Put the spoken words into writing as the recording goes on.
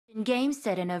Game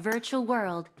set in a virtual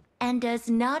world and does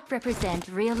not represent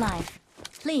real life.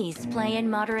 Please play in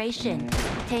moderation,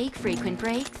 take frequent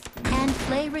breaks, and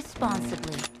play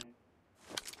responsibly.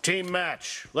 Team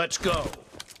match, let's go.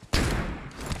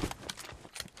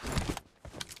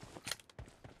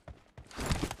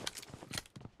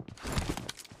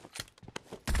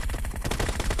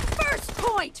 First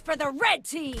point for the red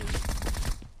team!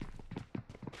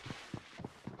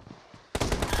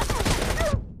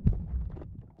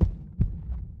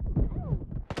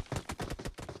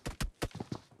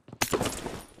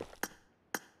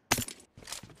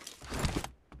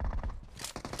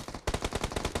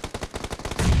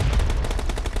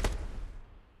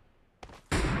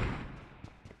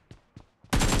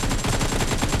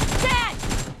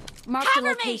 Mark the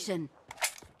location.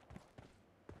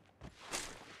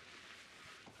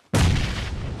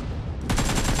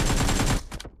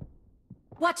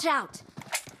 Watch out!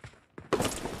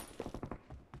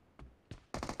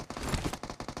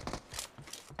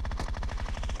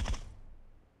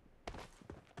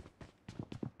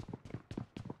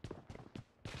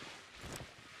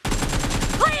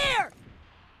 Clear!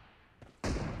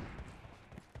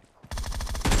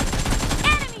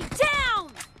 Enemy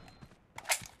down!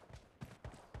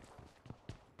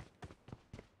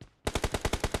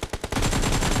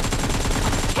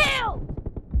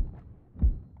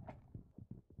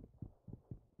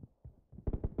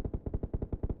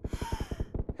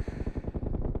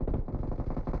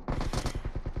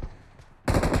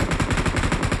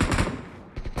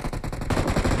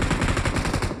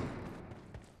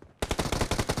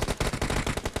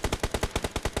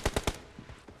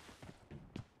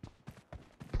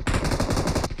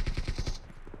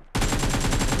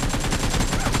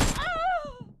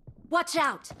 Watch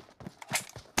out!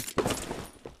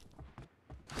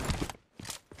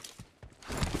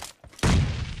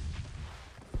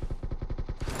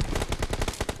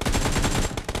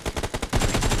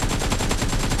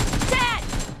 Dead!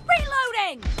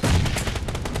 Reloading!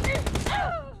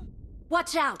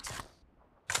 Watch out!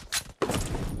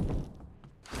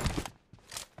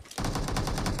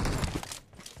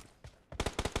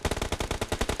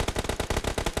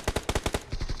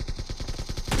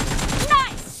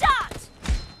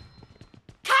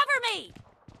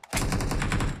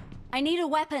 I need a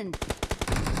weapon.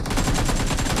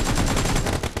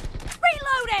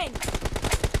 Reloading!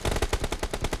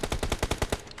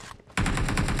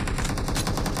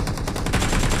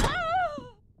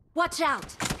 Watch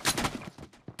out!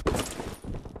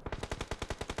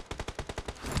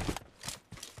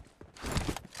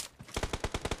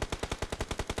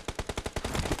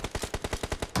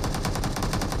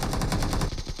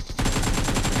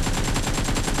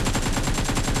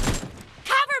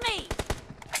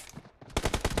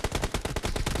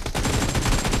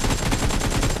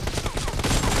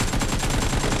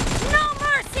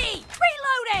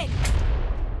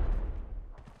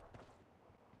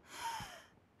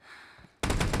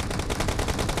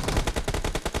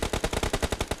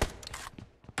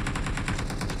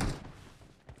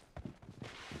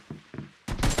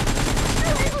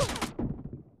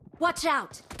 Watch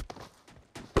out!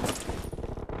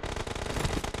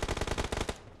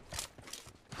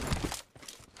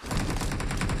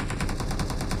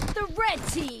 The red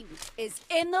team is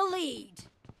in the lead.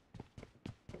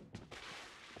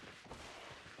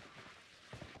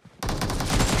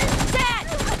 Dead!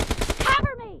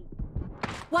 Cover me!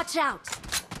 Watch out!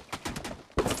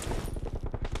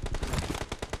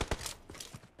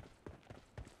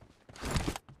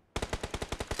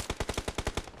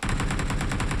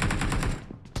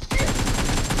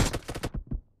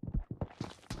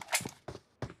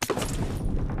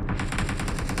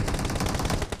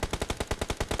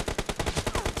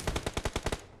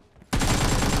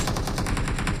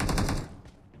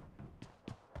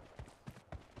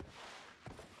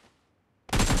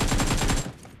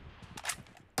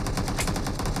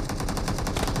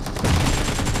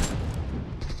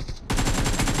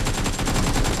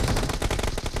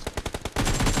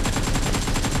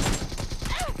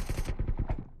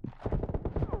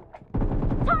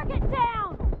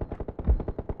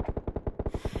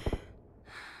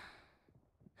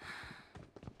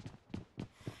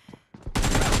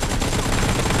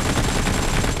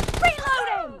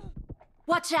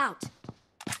 Watch out!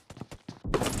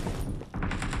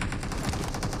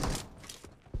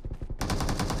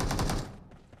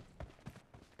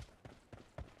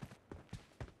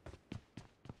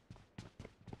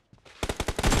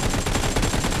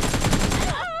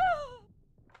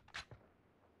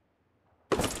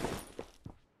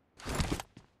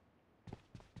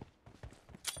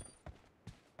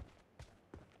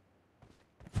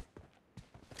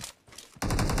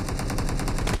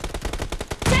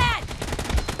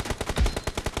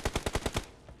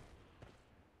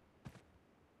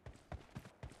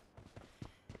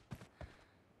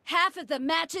 Half of the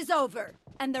match is over,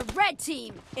 and the red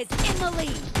team is in the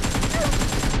lead.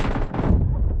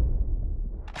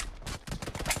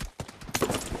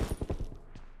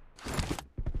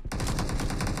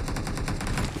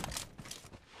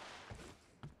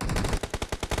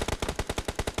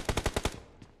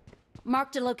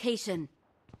 Marked a location.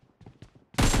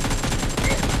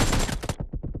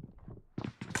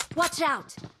 Watch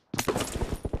out!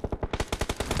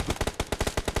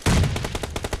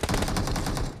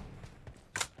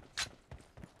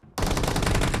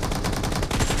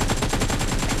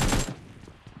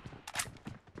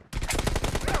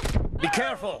 Be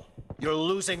careful! You're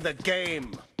losing the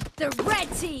game. The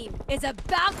red team is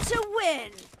about to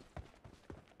win!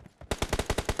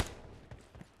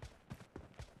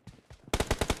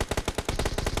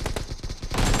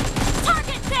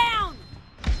 Target down!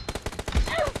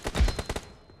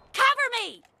 Cover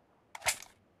me!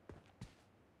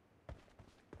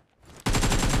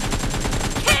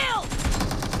 Kill!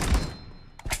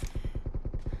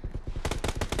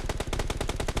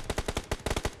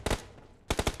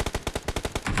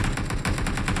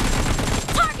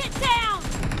 Target down!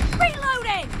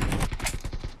 Reloading!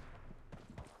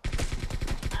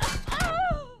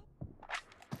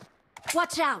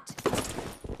 Watch out!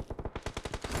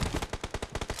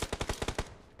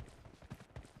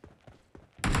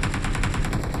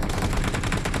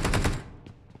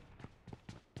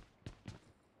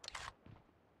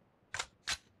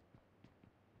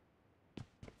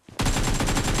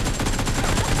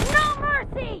 No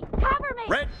mercy! Cover me!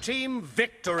 Red team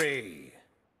victory!